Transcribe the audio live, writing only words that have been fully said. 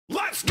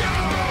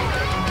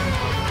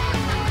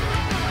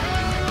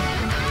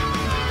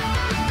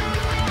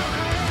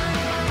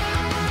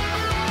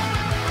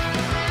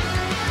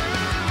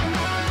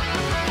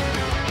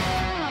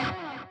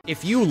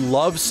If you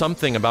love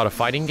something about a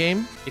fighting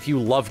game, if you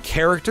love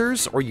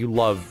characters, or you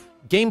love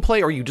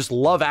gameplay, or you just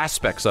love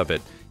aspects of it,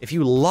 if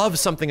you love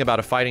something about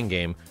a fighting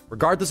game,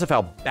 regardless of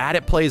how bad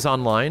it plays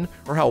online,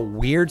 or how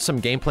weird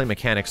some gameplay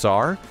mechanics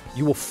are,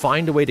 you will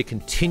find a way to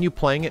continue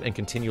playing it and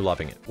continue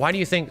loving it. Why do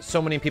you think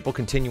so many people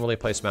continually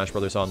play Smash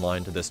Brothers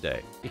Online to this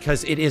day?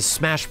 Because it is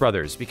Smash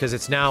Brothers, because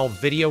it's now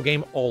Video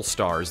Game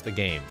All-Stars, the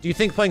game. Do you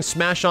think playing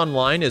Smash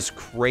Online is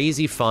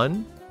crazy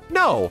fun?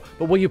 No,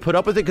 but will you put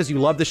up with it because you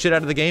love the shit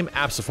out of the game?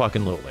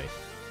 Abso-fucking-lutely.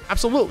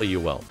 Absolutely you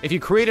will. If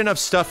you create enough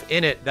stuff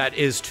in it that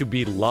is to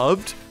be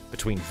loved,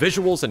 between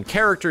visuals and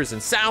characters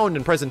and sound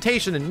and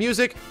presentation and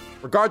music,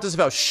 regardless of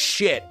how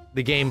shit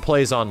the game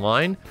plays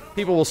online,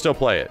 people will still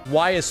play it.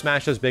 Why is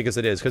Smash as big as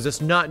it is? Because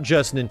it's not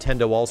just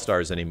Nintendo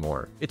All-Stars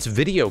anymore. It's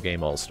Video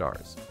Game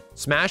All-Stars.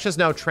 Smash has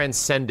now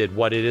transcended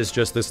what it is,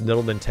 just this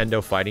little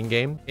Nintendo fighting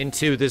game,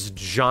 into this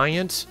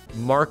giant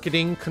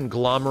marketing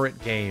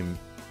conglomerate game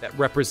that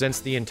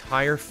represents the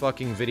entire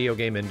fucking video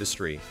game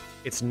industry.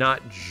 It's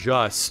not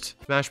just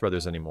Smash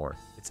Brothers anymore.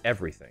 It's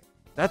everything.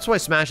 That's why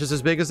Smash is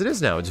as big as it is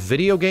now. It's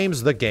video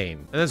games, the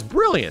game. And that's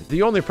brilliant.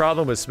 The only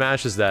problem with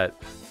Smash is that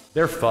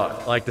they're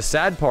fucked. Like, the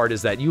sad part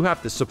is that you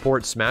have to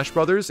support Smash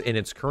Brothers in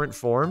its current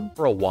form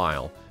for a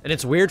while. And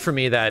it's weird for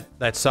me that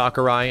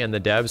Sakurai and the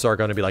devs are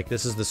going to be like,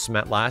 this is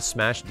the last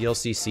Smash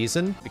DLC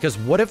season. Because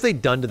what have they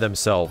done to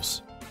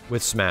themselves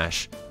with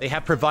Smash? They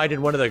have provided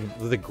one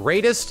of the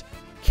greatest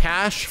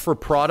cash for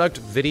product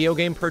video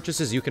game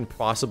purchases you can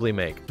possibly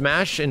make.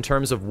 Smash, in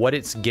terms of what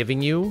it's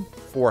giving you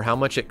for how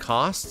much it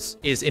costs,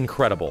 is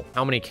incredible.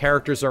 How many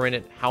characters are in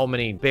it, how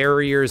many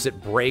barriers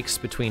it breaks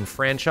between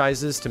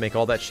franchises to make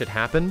all that shit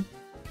happen.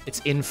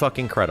 It's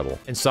in-fucking-credible.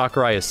 And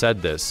Sakurai has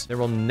said this. There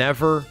will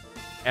never,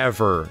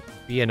 ever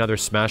be another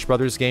Smash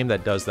Brothers game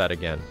that does that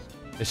again.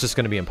 It's just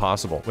going to be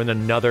impossible. When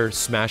another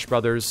Smash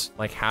Brothers,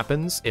 like,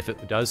 happens, if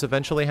it does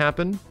eventually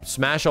happen,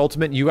 Smash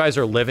Ultimate, you guys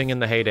are living in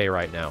the heyday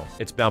right now.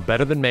 It's now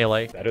better than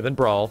Melee, better than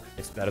Brawl,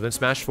 it's better than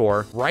Smash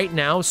 4. Right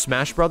now,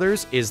 Smash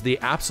Brothers is the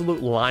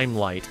absolute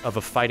limelight of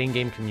a fighting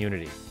game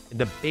community.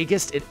 The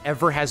biggest it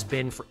ever has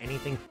been for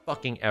anything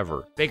fucking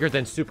ever. Bigger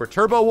than Super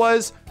Turbo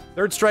was,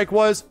 Third Strike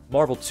was,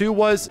 Marvel 2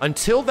 was.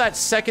 Until that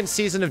second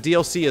season of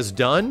DLC is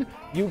done,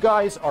 you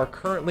guys are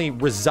currently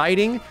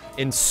residing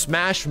in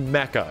Smash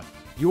Mecca.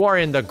 You are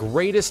in the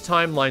greatest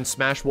timeline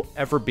Smash will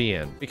ever be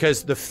in,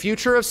 because the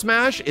future of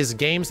Smash is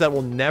games that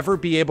will never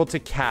be able to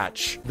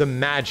catch the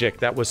magic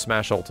that was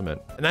Smash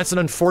Ultimate. And that's an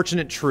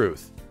unfortunate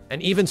truth.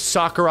 And even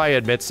Sakurai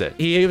admits it.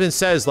 He even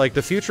says, like,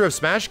 the future of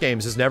Smash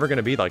games is never going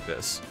to be like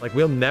this. Like,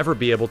 we'll never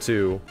be able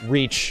to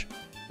reach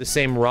the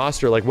same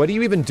roster. Like, what do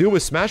you even do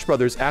with Smash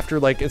Brothers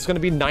after, like, it's gonna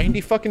be 90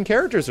 fucking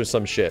characters or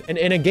some shit? And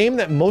in a game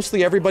that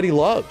mostly everybody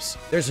loves.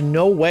 There's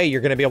no way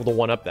you're gonna be able to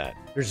one-up that.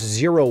 There's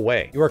zero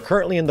way. You are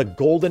currently in the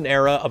golden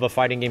era of a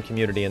fighting game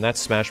community, and that's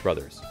Smash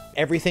Brothers.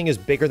 Everything is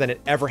bigger than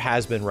it ever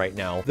has been right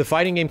now. The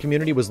fighting game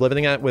community was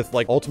living at with,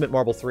 like, Ultimate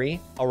Marvel 3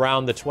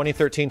 around the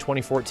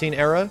 2013-2014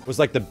 era was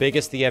like the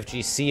biggest the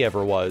FGC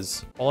ever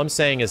was. All I'm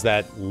saying is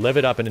that live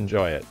it up and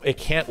enjoy it. It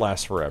can't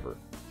last forever.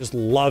 Just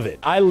love it.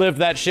 I lived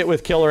that shit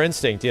with Killer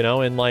Instinct, you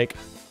know, in like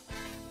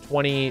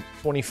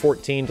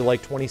 2014 to like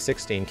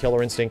 2016.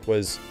 Killer Instinct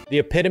was the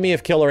epitome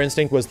of Killer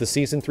Instinct. Was the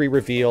season 3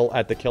 reveal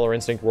at the Killer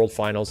Instinct World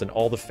Finals, and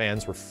all the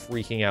fans were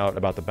freaking out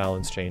about the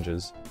balance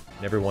changes.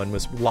 And everyone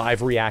was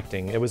live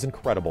reacting. It was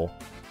incredible.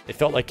 It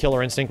felt like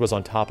Killer Instinct was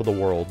on top of the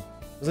world.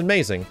 It was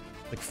amazing.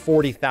 Like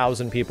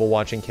 40,000 people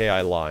watching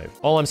KI live.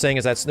 All I'm saying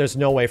is that there's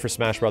no way for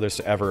Smash Brothers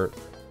to ever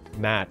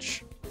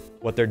match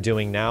what they're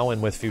doing now and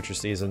with future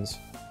seasons.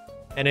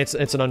 And it's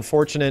an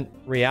unfortunate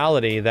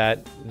reality that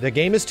the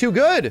game is too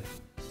good.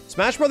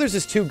 Smash Brothers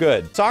is too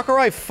good.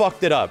 Sakurai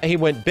fucked it up. He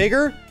went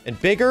bigger and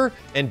bigger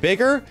and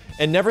bigger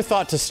and never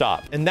thought to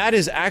stop. And that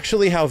is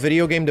actually how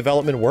video game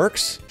development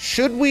works.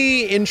 Should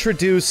we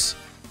introduce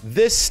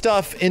this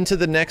stuff into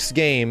the next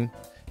game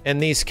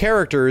and these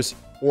characters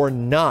or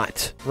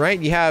not? Right?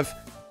 You have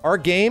our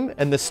game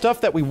and the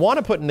stuff that we want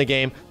to put in the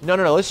game. No,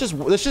 let's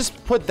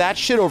just put that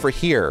shit over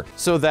here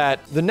so that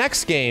the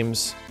next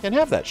games can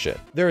have that shit.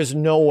 There is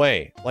no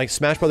way. Like,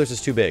 Smash Brothers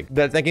is too big.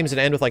 That game's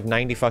gonna end with like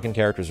 90 fucking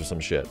characters or some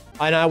shit.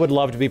 And I would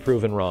love to be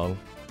proven wrong.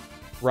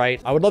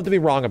 Right? I would love to be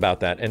wrong about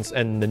that.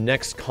 And the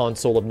next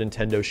console of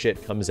Nintendo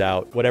shit comes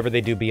out, whatever they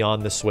do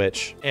beyond the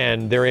Switch,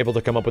 and they're able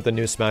to come up with a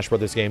new Smash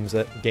Brothers game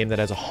that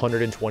has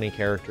 120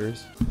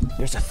 characters.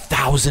 There's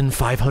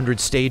 1,500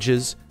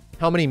 stages.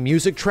 How many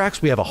music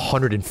tracks? We have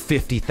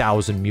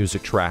 150,000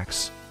 music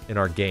tracks in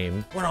our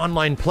game. What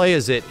online play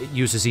is it? It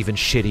uses even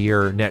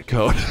shittier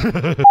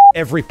netcode.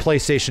 Every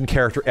PlayStation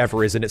character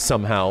ever is in it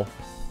somehow.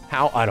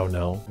 How? I don't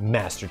know.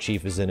 Master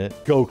Chief is in it.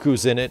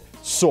 Goku's in it.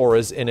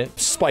 Sora's in it.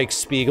 Spike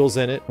Spiegel's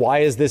in it. Why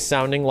is this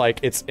sounding like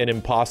it's an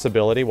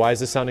impossibility? Why is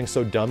this sounding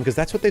so dumb? Because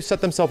that's what they've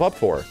set themselves up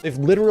for. They've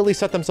literally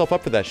set themselves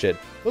up for that shit.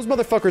 Those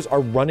motherfuckers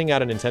are running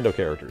out of Nintendo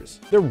characters.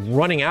 They're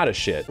running out of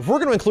shit. If we're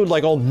gonna include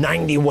like all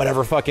 90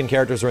 whatever fucking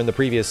characters are in the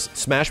previous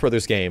Smash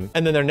Brothers game,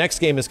 and then their next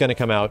game is gonna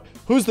come out,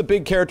 who's the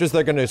big characters that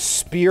are gonna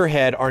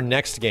spearhead our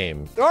next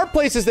game? There are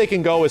places they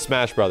can go with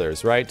Smash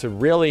Brothers, right? To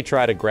really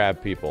try to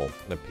grab people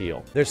and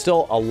appeal. There's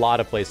still a lot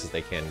of places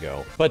they can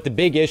go. But the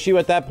big issue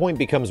at that point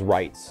becomes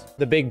rights.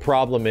 The big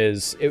problem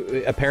is,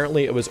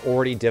 apparently it was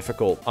already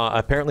difficult.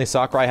 Apparently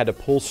Sakurai had to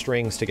pull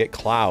strings to get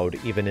Cloud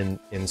even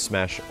in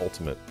Smash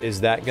Ultimate. Is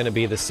that gonna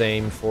be the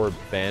same for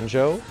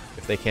Banjo?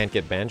 If they can't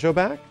get Banjo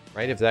back?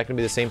 Right? If that can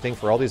be the same thing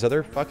for all these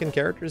other fucking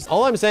characters?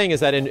 All I'm saying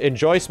is that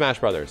enjoy Smash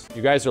Brothers.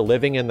 You guys are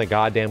living in the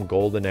goddamn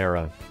golden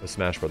era of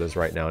Smash Brothers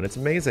right now, and it's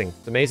amazing.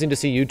 It's amazing to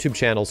see YouTube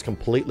channels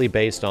completely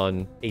based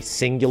on a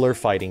singular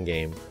fighting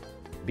game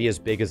be as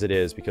big as it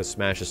is because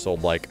Smash has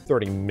sold like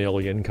 30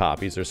 million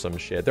copies or some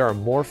shit. There are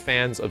more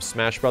fans of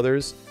Smash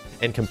Brothers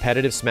and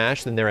competitive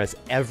Smash than there has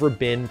ever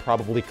been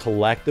probably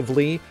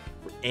collectively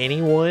for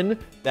anyone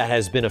that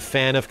has been a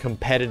fan of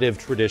competitive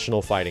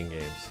traditional fighting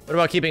games. What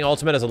about keeping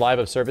Ultimate as a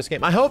live service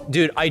game? I hope,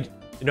 dude, I'm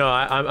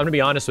gonna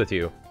be honest with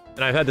you.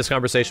 And I've had this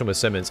conversation with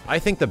Simmons. I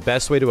think the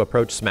best way to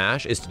approach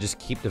Smash is to just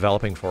keep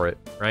developing for it,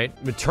 right?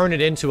 Turn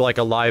it into like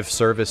a live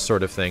service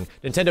sort of thing.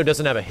 Nintendo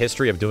doesn't have a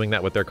history of doing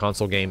that with their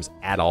console games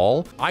at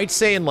all. I'd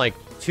say in like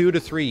 2 to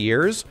 3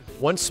 years,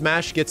 once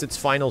Smash gets its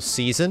final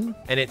season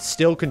and it's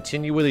still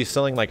continually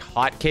selling like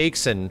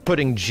hotcakes and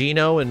putting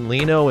Gino and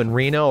Lino and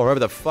Reno or whoever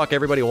the fuck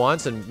everybody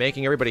wants and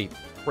making everybody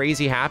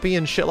crazy happy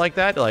and shit like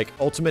that. Like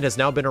Ultimate has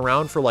now been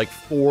around for like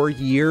 4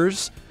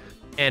 years.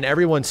 And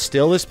everyone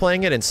still is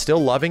playing it and still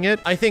loving it.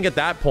 I think at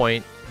that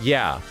point,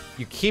 yeah,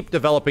 you keep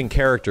developing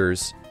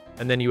characters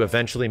and then you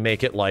eventually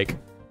make it like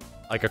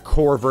a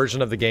core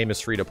version of the game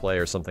is free to play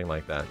or something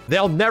like that.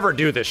 They'll never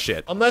do this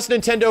shit unless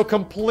Nintendo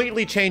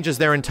completely changes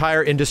their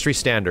entire industry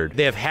standard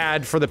they have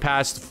had for the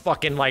past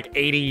fucking like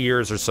 80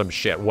 years or some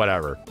shit,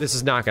 whatever. This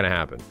is not gonna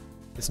happen.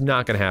 It's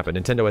not gonna happen.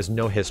 Nintendo has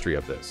no history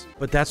of this.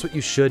 But that's what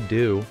you should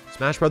do.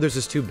 Smash Brothers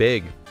is too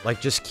big. Like,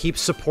 just keep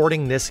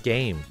supporting this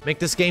game. Make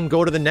this game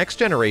go to the next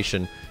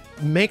generation.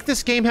 Make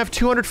this game have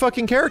 200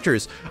 fucking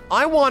characters.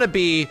 I wanna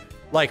be,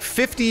 like,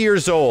 50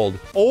 years old.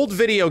 Old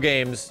Video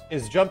Games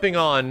is jumping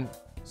on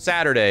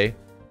Saturday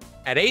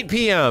at 8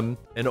 p.m.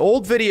 and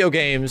Old Video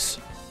Games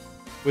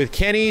with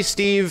Kenny,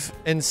 Steve,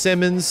 and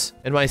Simmons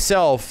and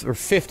myself are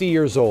 50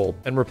 years old.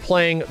 And we're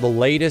playing the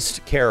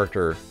latest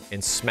character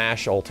in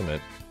Smash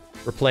Ultimate.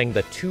 We're playing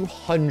the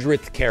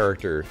 200th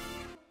character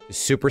in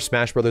Super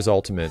Smash Bros.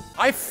 Ultimate.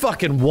 I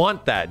fucking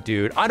want that,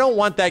 dude. I don't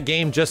want that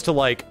game just to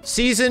like,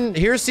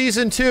 here's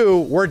season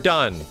 2, we're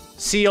done.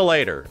 See you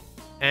later.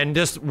 And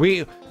just,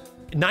 90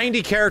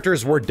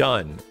 characters, we're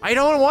done. I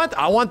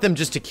want them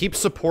just to keep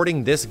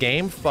supporting this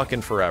game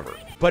fucking forever.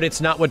 But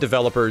it's not what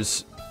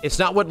developers, it's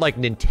not what like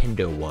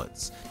Nintendo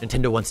wants.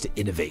 Nintendo wants to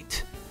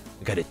innovate.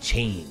 We gotta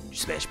change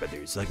Smash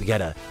Brothers. Like we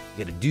gotta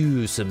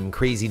do some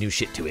crazy new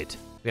shit to it.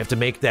 We have to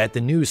make that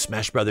the new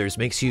Smash Brothers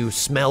makes you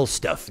smell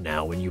stuff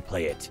now when you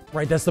play it.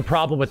 Right, that's the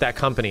problem with that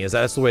company, is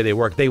that's the way they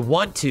work. They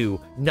want to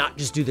not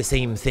just do the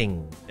same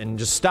thing and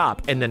just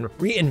stop and then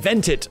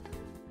reinvent it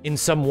in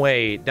some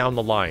way down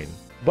the line.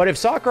 But if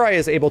Sakurai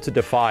is able to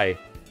defy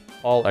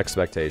all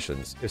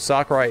expectations, if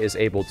Sakurai is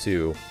able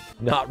to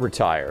not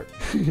retire,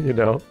 you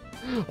know?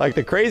 Like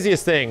the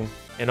craziest thing,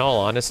 in all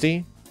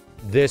honesty,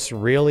 this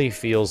really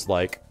feels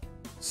like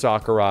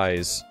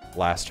Sakurai's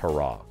last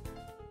hurrah,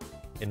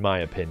 in my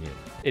opinion.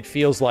 It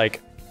feels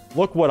like,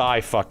 look what I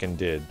fucking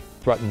did.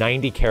 Brought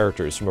 90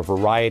 characters from a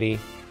variety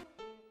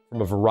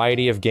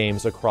of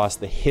games across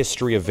the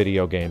history of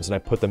video games, and I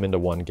put them into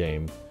one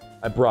game.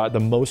 I brought the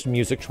most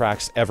music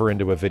tracks ever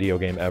into a video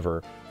game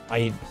ever.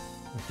 I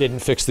didn't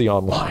fix the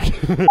online.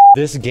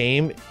 This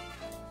game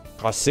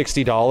costs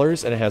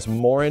 $60, and it has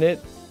more in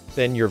it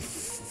than your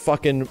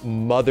fucking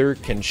mother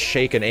can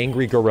shake an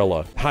angry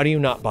gorilla. How do you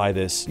not buy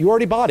this? You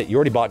already bought it. You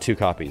already bought 2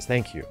 copies.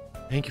 Thank you.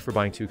 Thank you for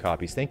buying 2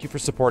 copies. Thank you for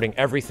supporting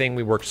everything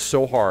we worked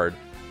so hard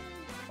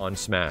on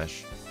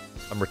Smash.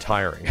 I'm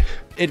retiring.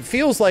 It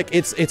feels like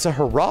it's a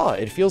hurrah.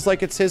 It feels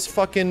like it's his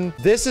fucking...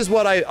 This is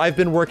what I've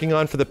been working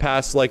on for the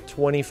past, like,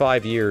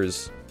 25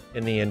 years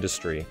in the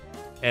industry.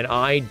 And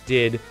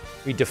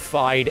we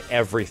defied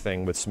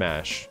everything with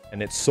Smash.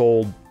 And it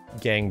sold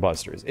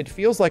gangbusters. It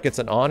feels like it's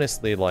an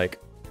honestly, like...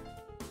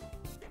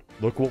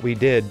 Look what we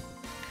did.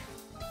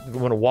 We're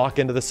gonna walk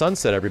into the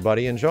sunset,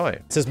 everybody. Enjoy.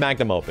 It's his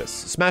magnum opus.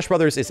 Smash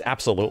Brothers is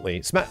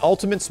absolutely...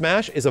 Ultimate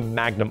Smash is a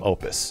magnum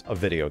opus of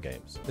video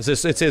games.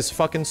 It's his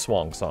fucking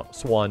swan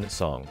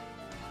song.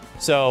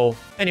 So,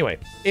 anyway,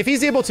 if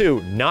he's able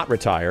to not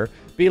retire,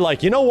 be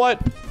like, you know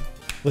what?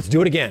 Let's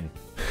do it again.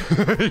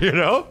 You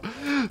know?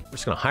 We're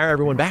just gonna hire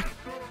everyone back.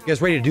 You guys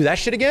ready to do that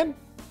shit again?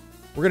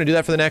 We're gonna do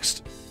that for the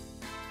next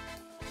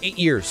 8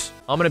 years.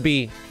 I'm gonna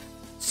be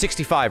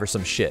 65 or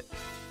some shit.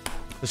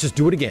 Let's just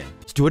do it again.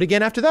 Let's do it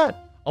again after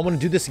that. I want to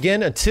do this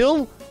again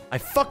until I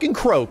fucking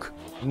croak.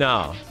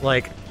 Nah,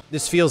 like,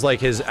 this feels like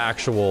his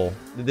actual...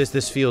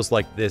 This feels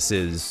like this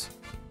is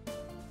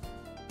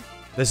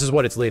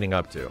what it's leading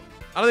up to.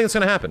 I don't think it's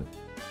gonna happen.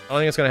 I don't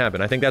think it's gonna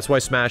happen. I think that's why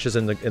Smash is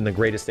in the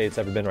greatest state it's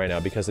ever been right now,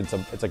 because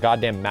it's a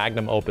goddamn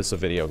magnum opus of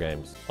video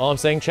games. All I'm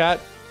saying, chat,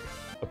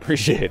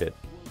 appreciate it.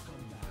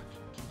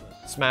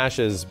 Smash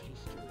is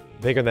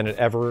bigger than it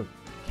ever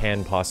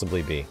can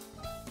possibly be.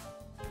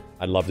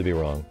 I'd love to be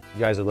wrong. You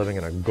guys are living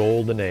in a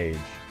golden age.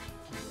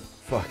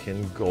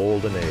 Fucking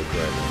golden age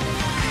right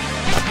now.